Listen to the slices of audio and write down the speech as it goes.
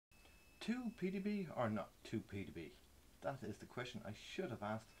2 PDB or not 2 PDB? That is the question I should have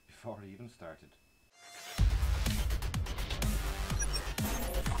asked before I even started.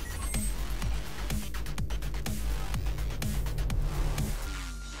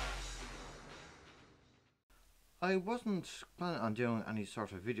 I wasn't planning on doing any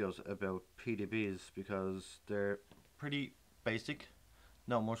sort of videos about PDBs because they're pretty basic,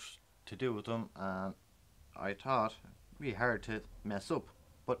 not much to do with them, and I thought it'd be hard to mess up,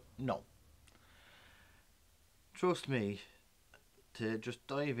 but no. Trust me to just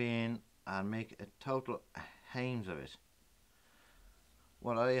dive in and make a total hames of it.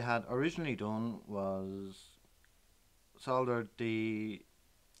 What I had originally done was soldered the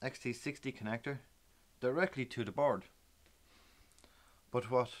XT60 connector directly to the board,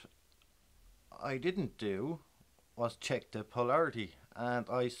 but what I didn't do was check the polarity, and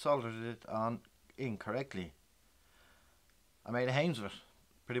I soldered it on incorrectly. I made a hames of it,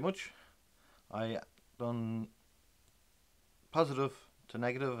 pretty much. I done positive to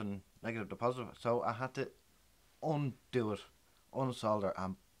negative and negative to positive, so I had to undo it, unsolder,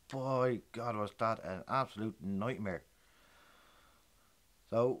 and by God was that an absolute nightmare.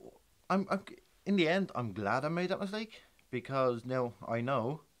 So I'm in the end, I'm glad I made that mistake, because now I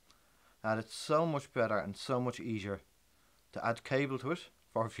know that it's so much better and so much easier to add cable to it.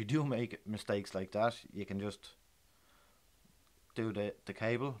 For if you do make mistakes like that, you can just do the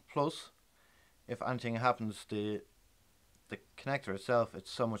cable. Plus, if anything happens, the connector itself,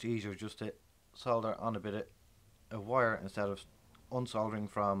 it's so much easier just to solder on a bit of wire instead of unsoldering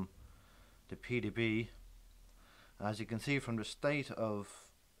from the PDB. As you can see from the state of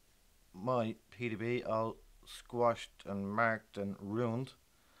my PDB, all squashed and marked and ruined,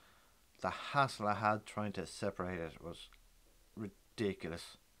 the hassle I had trying to separate it was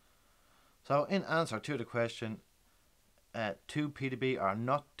ridiculous. So in answer to the question, 2 PDB or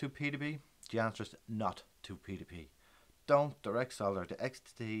not 2 PDB, the answer is not 2 PDB. Don't direct solder the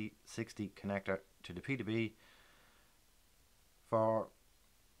XT60 connector to the PDB, for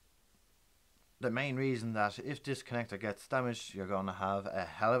the main reason that if this connector gets damaged, you're going to have a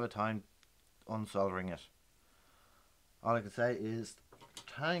hell of a time unsoldering it. All I can say is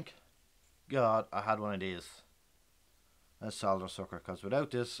thank God I had one of these, a solder sucker, because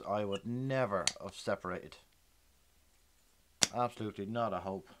without this I would never have separated. Absolutely not a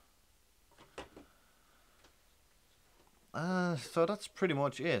hope. So that's pretty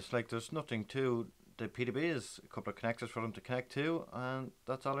much it. Like, there's nothing to the PDB. Is a couple of connectors for them to connect to, and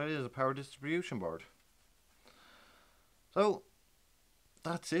that's all it is, a power distribution board. So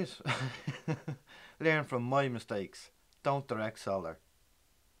that's it. Learn from my mistakes. Don't direct solder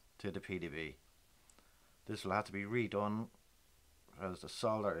to the PDB. This will have to be redone because the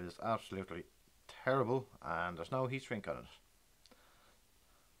solder is absolutely terrible and there's no heat shrink on it.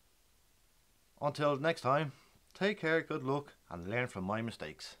 Until next time, take care, good luck, and learn from my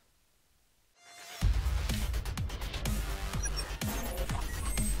mistakes.